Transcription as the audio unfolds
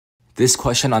This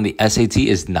question on the SAT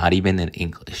is not even in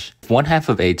English. If 1/2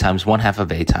 of a times 1/2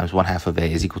 of a times 1/2 of a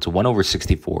is equal to 1 over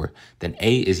 64, then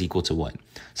a is equal to what?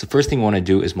 So first thing we want to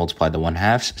do is multiply the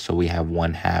 1/2s. So we have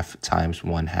 1/2 times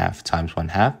 1/2 times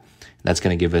 1/2. That's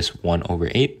going to give us 1 over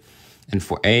 8. And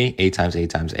for a times a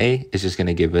times a is just going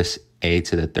to give us a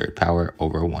to the third power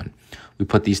over 1. We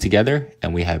put these together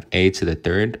and we have a to the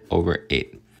third over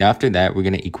 8. Now after that, we're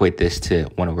going to equate this to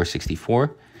 1 over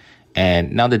 64.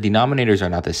 And now the denominators are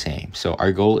not the same. So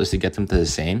our goal is to get them to the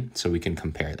same so we can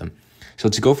compare them. So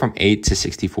to go from 8 to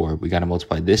 64, we got to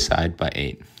multiply this side by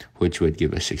 8, which would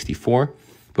give us 64.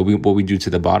 But what we do to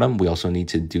the bottom, we also need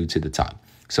to do to the top.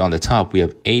 So on the top, we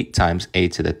have 8 times a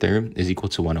to the third is equal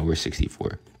to 1 over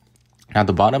 64. Now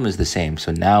the bottom is the same.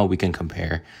 So now we can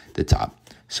compare the top.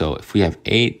 So if we have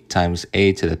 8 times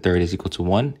a to the third is equal to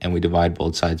 1, and we divide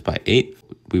both sides by 8,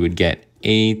 we would get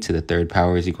a to the third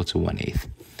power is equal to 1/8.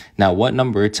 Now, what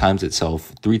number times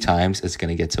itself 3 times is going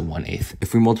to get to 1/8?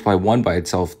 If we multiply 1 by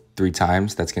itself 3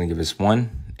 times, that's going to give us 1.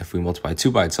 If we multiply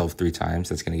 2 by itself 3 times,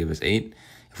 that's going to give us 8.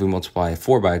 If we multiply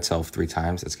 4 by itself 3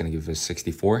 times, that's going to give us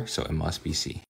 64. So it must be C.